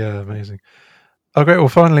 Yeah, amazing. Oh, great. Well,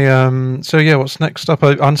 finally, so yeah, what's next up?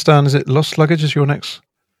 I understand, is it Lost Luggage is your next?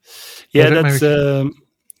 Yeah,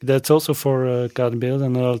 that's also for Karin Beeld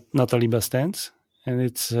and Nathalie Bastens, and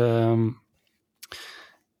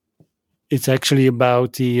it's actually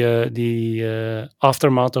about the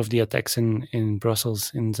aftermath of the attacks in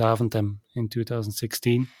Brussels, in Zaventem in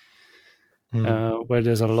 2016, where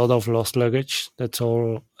there's a lot of lost luggage that's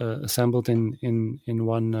all assembled in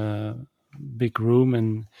one big room,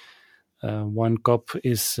 and one cop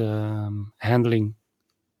is handling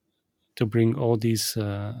to bring all these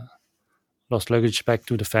lost luggage back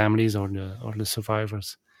to the families or the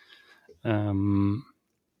survivors. And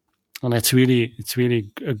it's really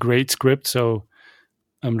a great script. So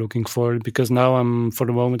I'm looking forward, because now for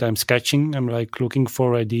the moment I'm sketching. I'm like looking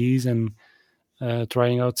for ideas and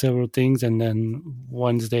trying out several things. And then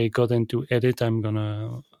once they got into edit, I'm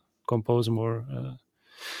gonna compose more.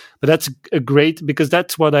 But that's a great, because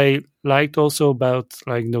that's what I liked also about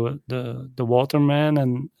like the Waterman,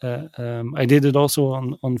 and I did it also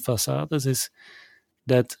on Facades, is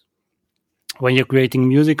that when you're creating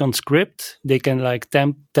music on script, they can like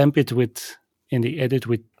temp it in the edit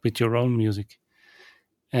with your own music.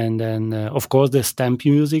 And then of course there's stamp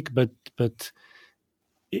music, but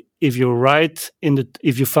if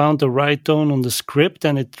you found the right tone on the script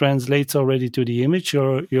and it translates already to the image,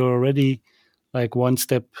 you're already like one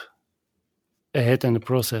step ahead in the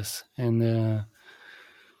process. And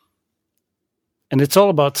it's all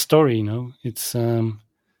about story, it's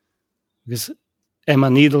because Emma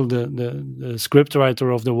Needle, the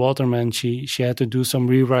scriptwriter of The Waterman, she had to do some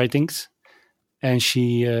rewritings, and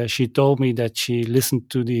she told me that she listened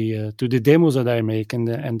to the demos that I make,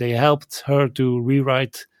 and they helped her to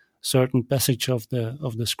rewrite certain passage of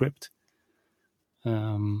the script.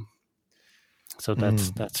 So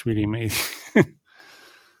that's really amazing.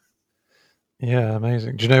 Yeah,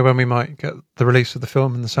 amazing. Do you know when we might get the release of the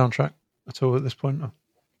film and the soundtrack at all at this point? Or?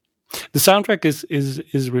 The soundtrack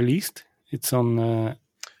is released. It's on.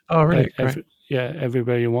 Oh, really?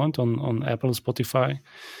 Everywhere you want on Apple, Spotify.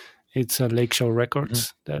 It's Lakeshore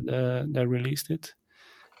Records that released it,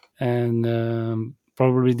 and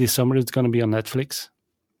probably this summer it's going to be on Netflix.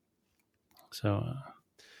 So.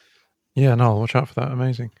 Yeah, no, I'll watch out for that.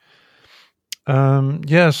 Amazing.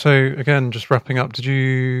 So again, just wrapping up,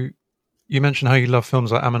 you mentioned how you love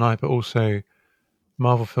films like Ammonite, but also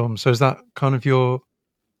Marvel films. So is that kind of your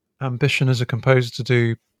ambition as a composer to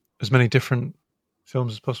do as many different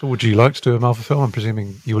films as possible? Would you like to do a Marvel film? I'm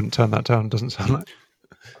presuming you wouldn't turn that down. Doesn't sound like.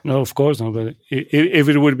 No, of course not. But if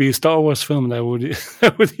it would be a Star Wars film, that would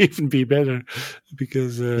even be better,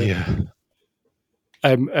 because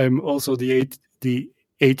I'm also the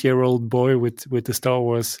 8-year-old boy with the Star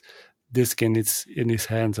Wars disc in his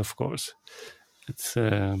hands. Of course, it's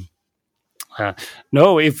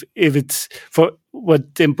no. If it's for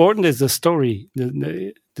what's important is the story.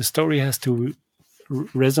 The story has to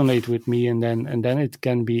resonate with me, and then it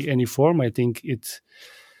can be any form. I think it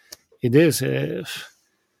is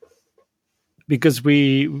because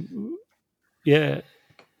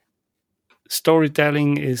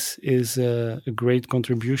storytelling is a great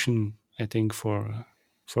contribution, I think, for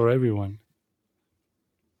everyone.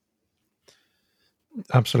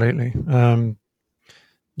 Absolutely.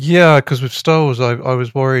 Because with Star Wars, I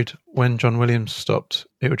was worried when John Williams stopped,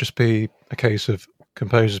 it would just be a case of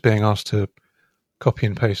composers being asked to copy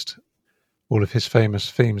and paste all of his famous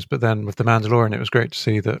themes. But then with The Mandalorian, it was great to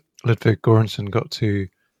see that Ludwig Göransson got to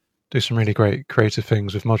do some really great creative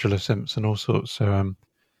things with modular synths and all sorts. So,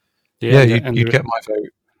 you'd get my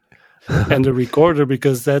vote. And the recorder,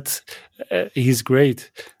 because that's he's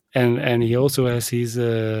great, and he also has his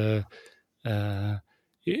I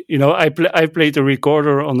played the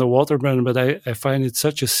recorder on the Waterman, but I find it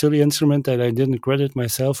such a silly instrument that I didn't credit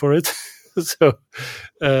myself for it. So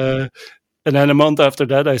and then a month after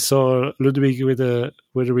that I saw Ludwig with a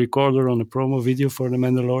recorder on a promo video for The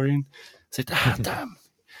Mandalorian. I said, damn,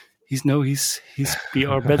 he's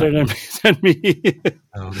PR better than me.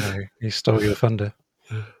 Oh no, he stole your thunder.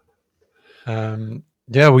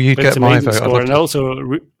 You'd get my vote. Score, and also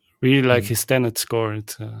really like his Tenet score.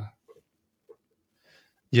 It's no,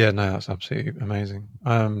 that's absolutely amazing.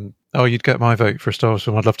 You'd get my vote for a Star Wars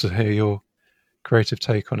film. I'd love to hear your creative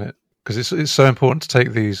take on it, because it's so important to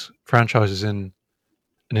take these franchises in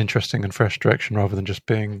an interesting and fresh direction rather than just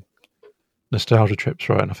being nostalgia trips,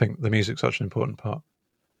 right? And I think the music's such an important part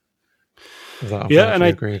of that. And I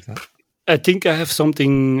agree with that. I think I have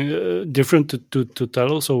something different to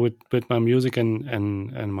tell also with my music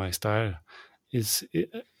and my style.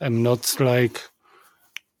 I'm not like,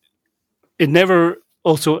 it never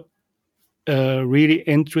also really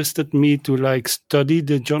interested me to like study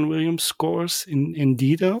the John Williams scores in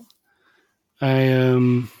detail. I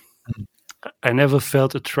never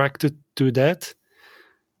felt attracted to that.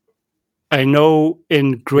 I know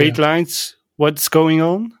in great lines what's going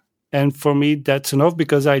on, and for me that's enough,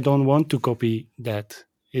 because I don't want to copy that.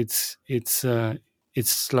 It's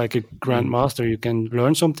like a grandmaster. You can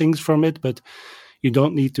learn some things from it, but you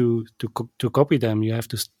don't need to copy them. You have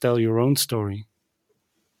to tell your own story.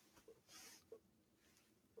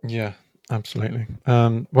 Yeah, absolutely.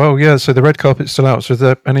 So the red carpet's still out. So, is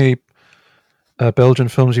there any Belgian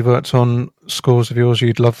films you've worked on, scores of yours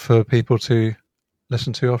you'd love for people to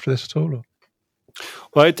listen to after this at all? Or?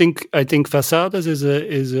 Well, I think Façades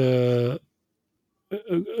is a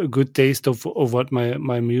good taste of what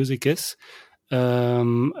my music is.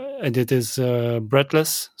 I did this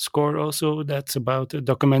Breathless score also. That's about a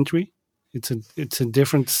documentary. It's a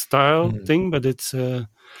different style thing, but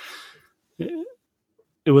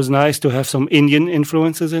it was nice to have some Indian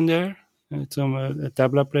influences in there. It's a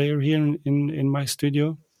tabla player here in my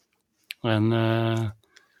studio, and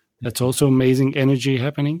that's also amazing energy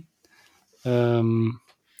happening. And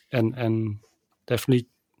definitely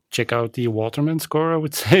check out the Waterman score, I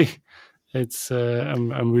would say. It's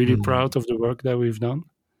I'm really proud of the work that we've done.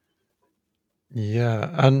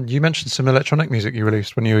 Yeah, and you mentioned some electronic music you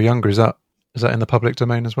released when you were younger. Is that in the public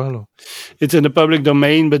domain as well? Or? It's in the public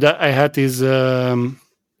domain, but I had this.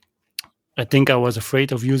 I think I was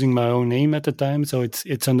afraid of using my own name at the time, so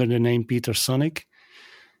it's under the name Peter Sonic.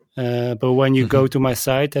 But when you go to my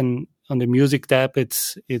site and the music tab.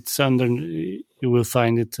 It's under. You will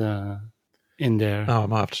find it in there. Oh, I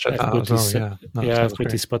might have to check that out as well. Yeah, I've put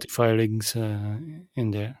the Spotify links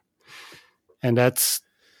in there, and that's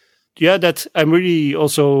I'm really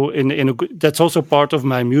also in a good. That's also part of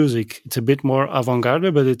my music. It's a bit more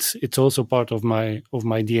avant-garde, but it's also part of my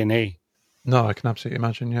DNA. No, I can absolutely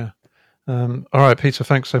imagine. Yeah. All right, Peter.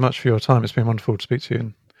 Thanks so much for your time. It's been wonderful to speak to you.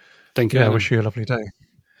 And thank you. Yeah, I wish you a lovely day.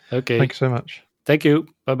 Okay. Thank you so much. Thank you.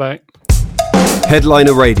 Bye bye.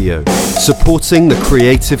 Headliner Radio, supporting the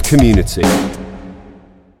creative community.